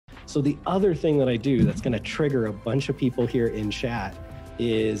So the other thing that I do that's going to trigger a bunch of people here in chat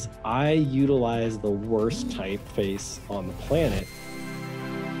is I utilize the worst typeface on the planet.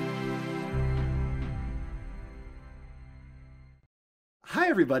 Hi,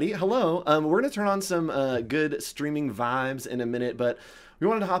 everybody. Hello. We're going to turn on some good streaming vibes in a minute, but we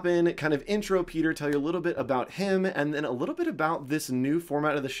wanted to hop in, kind of intro Peter, tell you a little bit about him, and then a little bit about this new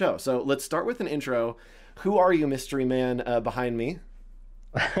format of the show. So let's start with an intro. Who are you, mystery man behind me?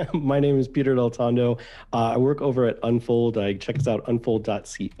 My name is Peter Deltondo. I work over at Unfold. I check us out,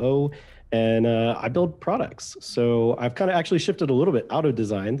 unfold.co, and I build products. So I've kind of actually shifted a little bit out of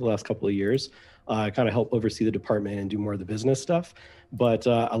design the last couple of years. I kind of help oversee the department and do more of the business stuff. But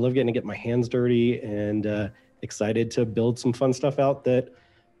I love getting to get my hands dirty and excited to build some fun stuff out that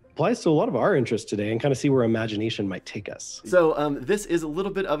applies to a lot of our interests today and kind of see where imagination might take us. So this is a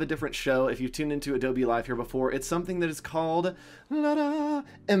little bit of a different show. If you've tuned into Adobe Live here before, it's something that is called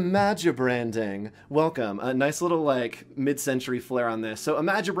Imagibranding. Welcome. A nice little like mid-century flair on this. So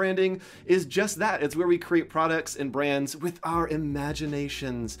Imagibranding is just that. It's where we create products and brands with our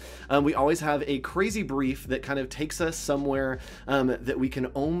imaginations. We always have a crazy brief that kind of takes us somewhere that we can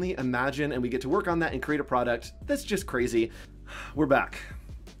only imagine, and we get to work on that and create a product that's just crazy. We're back.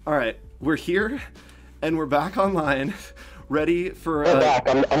 All right, we're here and we're back online, ready for. I'm back.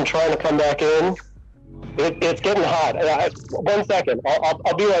 I'm trying to come back in. It's getting hot. 1 second.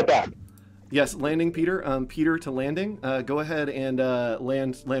 I'll be right back. Yes, landing, Peter. Peter to landing. Go ahead and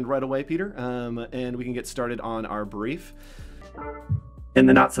land right away, Peter. And we can get started on our brief. In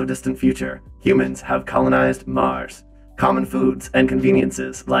the not so distant future, humans have colonized Mars. Common foods and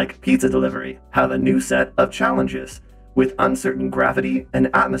conveniences like pizza delivery have a new set of challenges. With uncertain gravity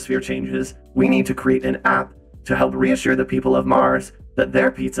and atmosphere changes, we need to create an app to help reassure the people of Mars that their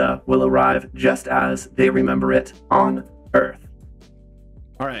pizza will arrive just as they remember it on Earth.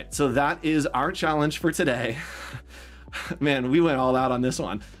 All right, so that is our challenge for today. Man, we went all out on this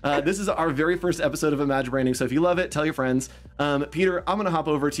one. This is our very first episode of Imagibranding, so if you love it, tell your friends. Peter, I'm gonna hop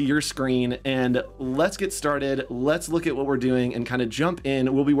over to your screen and let's get started. Let's look at what we're doing and kind of jump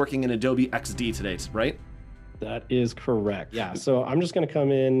in. We'll be working in Adobe XD today, right? That is correct. Yeah, so I'm just going to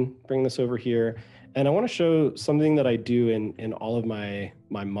come in, bring this over here, and I want to show something that I do in all of my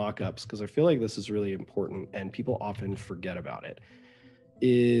mock-ups, because I feel like this is really important and people often forget about it,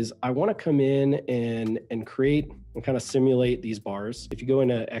 is I want to come in and create and kind of simulate these bars. If you go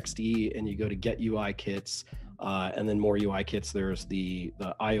into XD and you go to Get UI Kits, and then more UI kits, there's the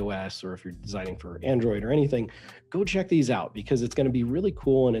iOS, or if you're designing for Android or anything, go check these out, because it's going to be really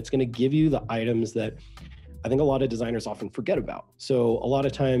cool and it's going to give you the items that I think a lot of designers often forget about. So a lot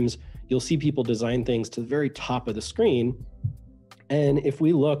of times you'll see people design things to the very top of the screen. And if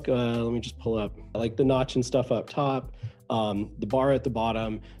we look, let me just pull up like the notch and stuff up top, the bar at the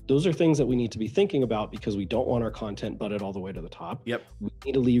bottom, those are things that we need to be thinking about, because we don't want our content butted all the way to the top. Yep. We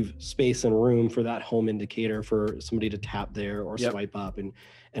need to leave space and room for that home indicator for somebody to tap there or swipe up and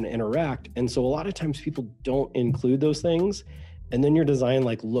interact. And so a lot of times people don't include those things. And then your design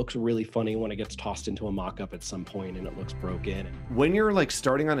like looks really funny when it gets tossed into a mock-up at some point and it looks broken. When you're like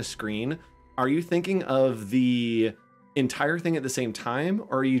starting on a screen, are you thinking of the entire thing at the same time?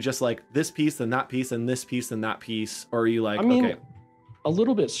 Or are you just like this piece, then that piece, and this piece, and that piece? Or are you like, okay. A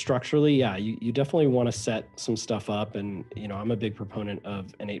little bit structurally, yeah, you definitely want to set some stuff up. And, you know, I'm a big proponent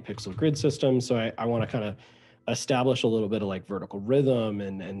of an 8-pixel grid system. So I want to kind of establish a little bit of like vertical rhythm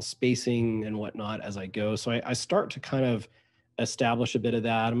and spacing and whatnot as I go. So I start to kind of establish a bit of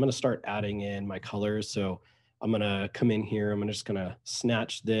that. I'm going to start adding in my colors. So I'm going to come in here. I'm just going to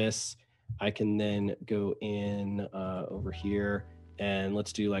snatch this. I can then go in over here and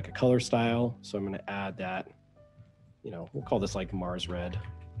let's do like a color style. So I'm going to add that, you know, we'll call this like Mars red.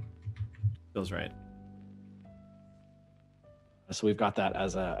 Feels right. So we've got that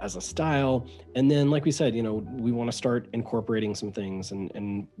as a style. And then, like we said, you know, we want to start incorporating some things,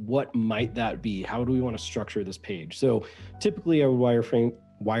 and what might that be? How do we want to structure this page? So typically I would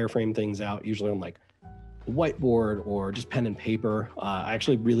wireframe things out, usually on like a whiteboard or just pen and paper. I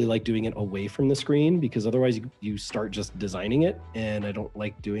actually really like doing it away from the screen, because otherwise you start just designing it, and I don't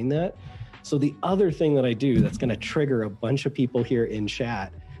like doing that. So the other thing that I do that's going to trigger a bunch of people here in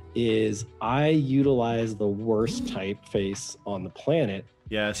chat is I utilize the worst typeface on the planet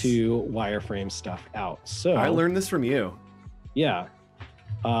to wireframe stuff out. So I learned this from you. Yeah.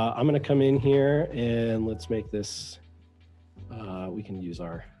 I'm going to come in here and let's make this, we can use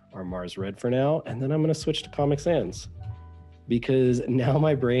our Mars red for now. And then I'm going to switch to Comic Sans, because now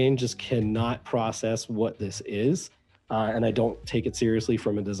my brain just cannot process what this is. And I don't take it seriously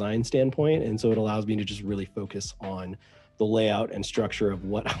from a design standpoint. And so it allows me to just really focus on the layout and structure of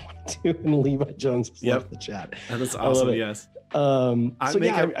what I want to do. And Levi Jones left the chat. That's awesome. Yes.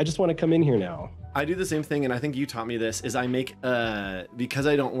 I just want to come in here now. I do the same thing, and I think you taught me this, is I make, because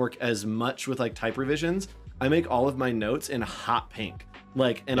I don't work as much with like type revisions, I make all of my notes in hot pink.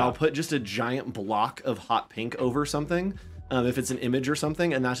 Like, and I'll put just a giant block of hot pink over something, if it's an image or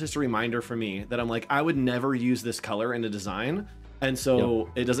something, and that's just a reminder for me that I'm like, I would never use this color in a design, and so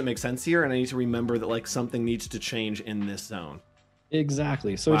it doesn't make sense here, and I need to remember that like something needs to change in this zone.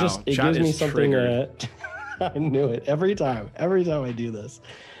 Exactly. So it gives me something. I knew it every time I do this.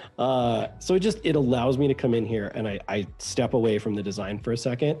 So it allows me to come in here and I step away from the design for a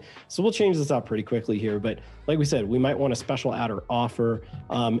second. So we'll change this out pretty quickly here, but like we said, we might want a special add or offer,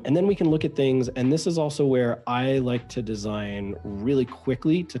 and then we can look at things. And this is also where I like to design really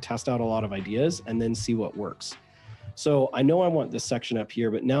quickly to test out a lot of ideas and then see what works. So I know I want this section up here,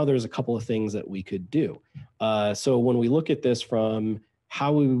 but now there's a couple of things that we could do. So when we look at this from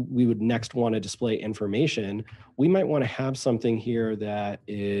how we would next want to display information, we might want to have something here that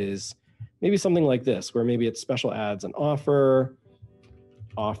is maybe something like this, where maybe it's special ads and offer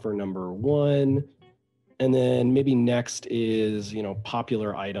number 1, and then maybe next is,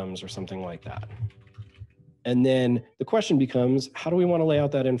 popular items or something like that. And then the question becomes, how do we want to lay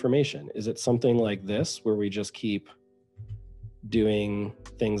out that information? Is it something like this, where we just keep doing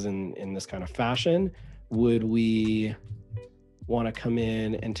things in this kind of fashion? Would we want to come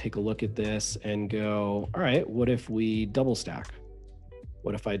in and take a look at this and go, all right, what if we double stack?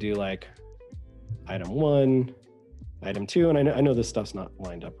 What if I do like item 1, item 2? And I know this stuff's not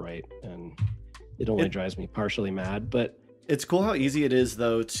lined up right, and it only drives me partially mad, but it's cool how easy it is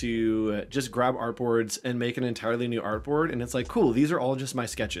though to just grab artboards and make an entirely new artboard. And it's like, cool, these are all just my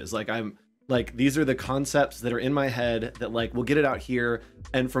sketches. Like these are the concepts that are in my head that like, we'll get it out here.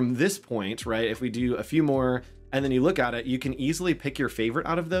 And from this point, right, if we do a few more, and then you look at it, you can easily pick your favorite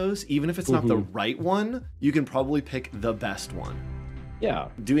out of those. Even if it's not the right one, you can probably pick the best one. Yeah.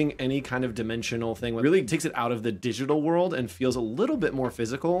 Doing any kind of dimensional thing really takes it out of the digital world and feels a little bit more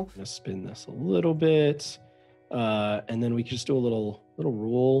physical. I'm gonna spin this a little bit. And then we can just do a little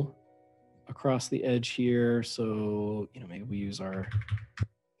rule across the edge here. So, maybe we use our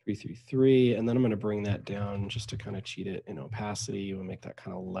 333, and then I'm going to bring that down just to kind of cheat it in opacity. We'll make that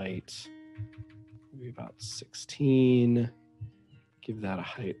kind of light, maybe about 16. Give that a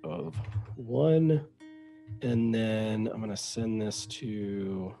height of 1. And then I'm going to send this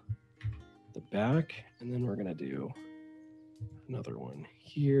to the back, and then we're going to do another one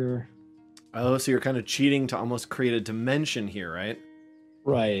here. Oh, so you're kind of cheating to almost create a dimension here, right?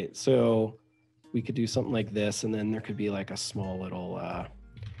 Right. So we could do something like this, and then there could be like a small little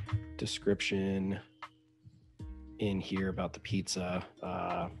description in here about the pizza.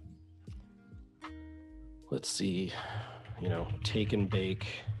 Let's see, take and bake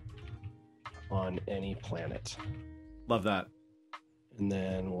on any planet. Love that. And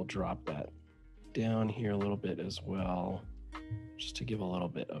then we'll drop that down here a little bit as well, just to give a little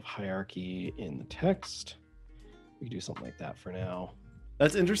bit of hierarchy in the text. We can do something like that for now.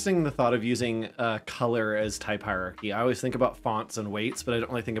 That's interesting, the thought of using color as type hierarchy. I always think about fonts and weights, but I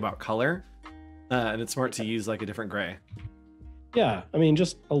don't really think about color. And it's smart to use like a different gray. Yeah, I mean,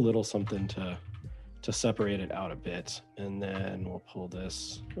 just a little something to separate it out a bit. And then we'll pull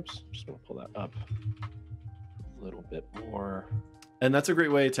this, oops, just gonna pull that up a little bit more. And that's a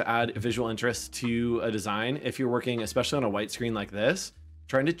great way to add visual interest to a design. If you're working, especially on a white screen like this,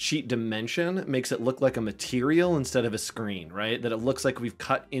 trying to cheat dimension makes it look like a material instead of a screen, right? That it looks like we've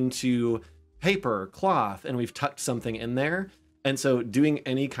cut into paper, cloth, and we've tucked something in there. And so doing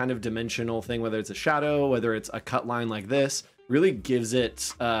any kind of dimensional thing, whether it's a shadow, whether it's a cut line like this, really gives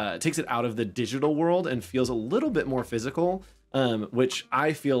it, takes it out of the digital world and feels a little bit more physical, which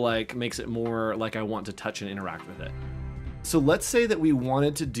I feel like makes it more like I want to touch and interact with it. So let's say that we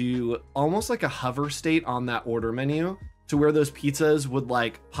wanted to do almost like a hover state on that order menu to where those pizzas would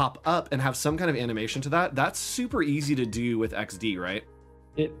like pop up and have some kind of animation to that. That's super easy to do with XD, right?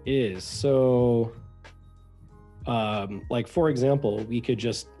 It is. So like for example, we could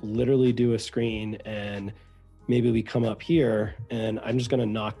just literally do a screen and maybe we come up here and I'm just gonna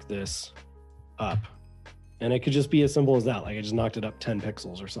knock this up. And it could just be as simple as that. Like I just knocked it up 10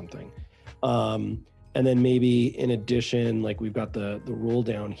 pixels or something. And then maybe in addition, like we've got the rule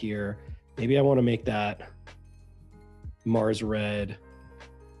down here, maybe I wanna make that Mars red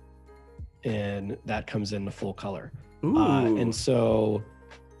and that comes in the full color. And so,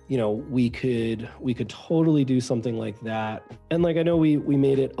 we could totally do something like that. And like, I know we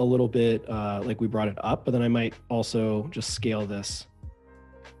made it a little bit, like we brought it up, but then I might also just scale this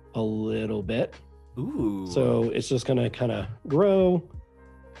a little bit. Ooh. So it's just going to kind of grow,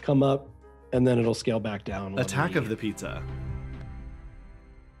 come up, and then it'll scale back down. Attack of the Pizza.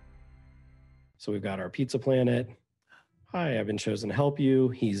 So we've got our pizza planet. Hi, I've been chosen to help you.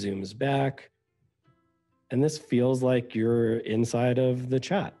 He zooms back. And this feels like you're inside of the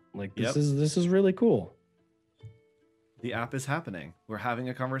chat. Like this is really cool. The app is happening. We're having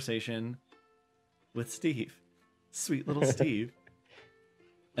a conversation with Steve. Sweet little Steve.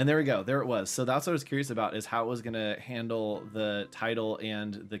 And there we go. There it was. So that's what I was curious about, is how it was going to handle the title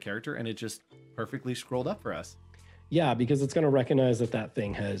and the character. And it just perfectly scrolled up for us. Yeah, because it's going to recognize that that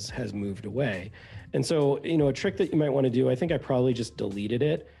thing has moved away. And so, you know, a trick that you might want to do, I think I probably just deleted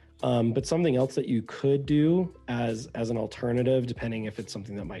it. But something else that you could do as an alternative, depending if it's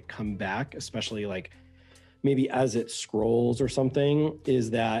something that might come back, especially like maybe as it scrolls or something, is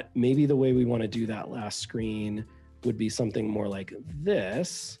that maybe the way we want to do that last screen would be something more like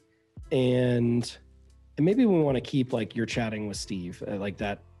this. And maybe we want to keep like you're chatting with Steve, like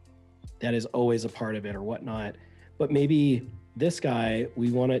that is always a part of it or whatnot. But maybe this guy,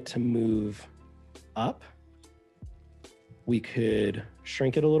 we want it to move up. We could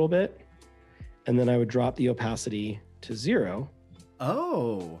shrink it a little bit, and then I would drop the opacity to 0.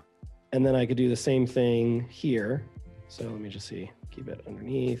 Oh. And then I could do the same thing here. So let me just see, keep it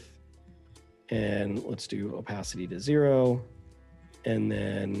underneath. And let's do opacity to 0. And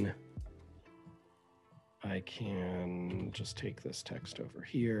then I can just take this text over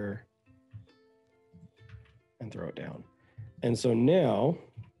here and throw it down. And so now,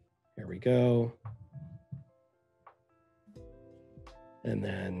 here we go. And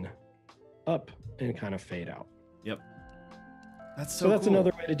then up and kind of fade out. Yep. That's so that's cool.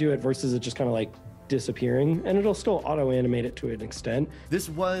 Another way to do it versus it just kind of like disappearing, and it'll still auto-animate it to an extent. This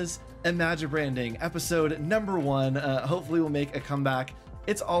was Imagibranding episode number 1. Hopefully we'll make a comeback.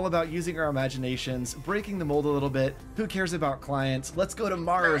 It's all about using our imaginations, breaking the mold a little bit. Who cares about clients? Let's go to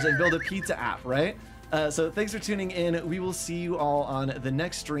Mars and build a pizza app, right? So thanks for tuning in. We will see you all on the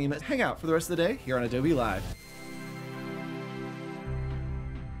next stream. Hang out for the rest of the day here on Adobe Live.